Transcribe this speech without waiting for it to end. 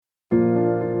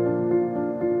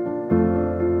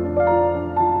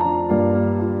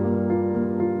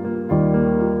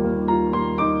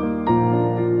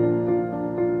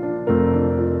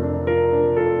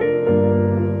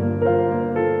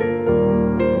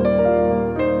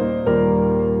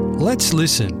Let's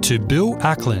listen to Bill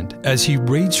Ackland as he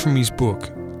reads from his book,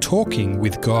 Talking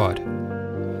with God.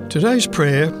 Today's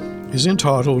prayer is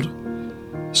entitled,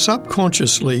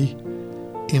 Subconsciously,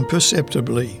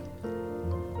 Imperceptibly.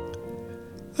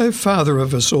 O Father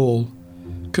of us all,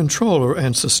 controller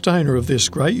and sustainer of this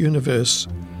great universe,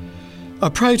 I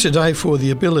pray today for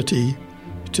the ability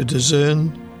to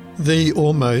discern the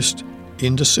almost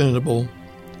indiscernible.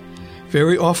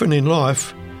 Very often in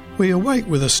life, we awake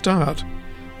with a start,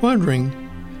 wondering,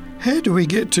 how do we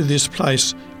get to this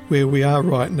place where we are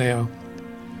right now?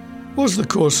 Was the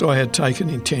course I had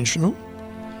taken intentional,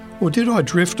 or did I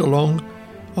drift along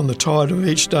on the tide of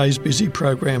each day's busy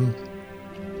program,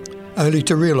 only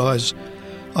to realise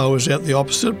I was at the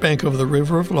opposite bank of the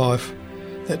river of life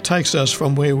that takes us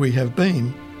from where we have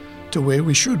been to where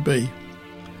we should be?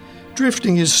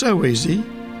 Drifting is so easy,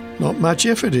 not much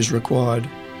effort is required,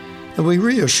 and we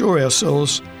reassure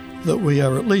ourselves that we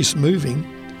are at least moving.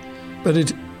 But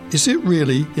is it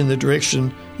really in the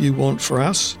direction you want for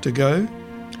us to go?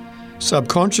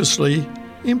 Subconsciously,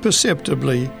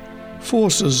 imperceptibly,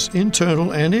 forces,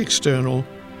 internal and external,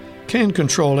 can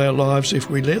control our lives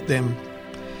if we let them.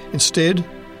 Instead,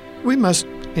 we must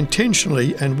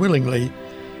intentionally and willingly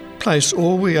place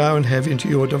all we are and have into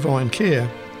your divine care.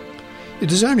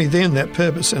 It is only then that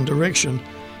purpose and direction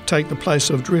take the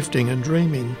place of drifting and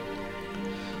dreaming.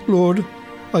 Lord,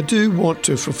 I do want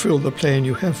to fulfill the plan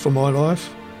you have for my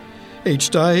life. Each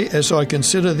day, as I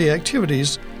consider the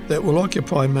activities that will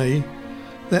occupy me,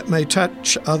 that may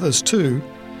touch others too,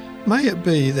 may it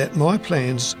be that my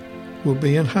plans will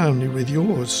be in harmony with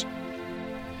yours.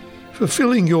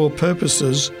 Fulfilling your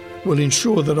purposes will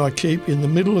ensure that I keep in the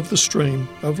middle of the stream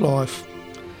of life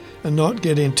and not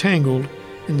get entangled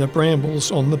in the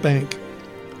brambles on the bank.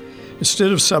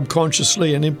 Instead of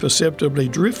subconsciously and imperceptibly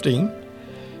drifting,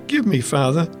 give me,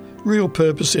 Father, real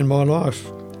purpose in my life,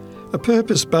 a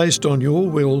purpose based on your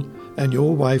will and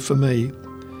your way for me.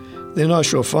 Then I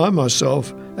shall find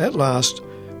myself, at last,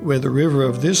 where the river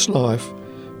of this life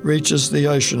reaches the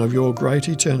ocean of your great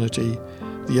eternity,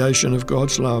 the ocean of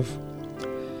God's love.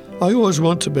 I always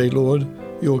want to be, Lord,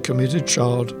 your committed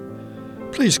child.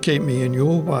 Please keep me in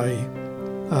your way.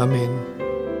 Amen.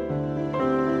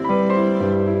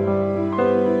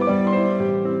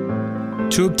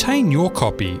 To obtain your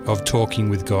copy of Talking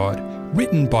with God,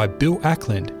 written by Bill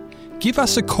Ackland, give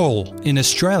us a call in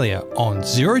Australia on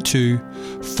 02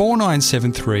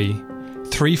 4973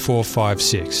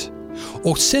 3456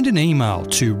 or send an email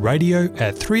to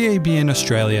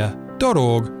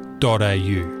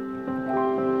radio@3abnaustralia.org.au.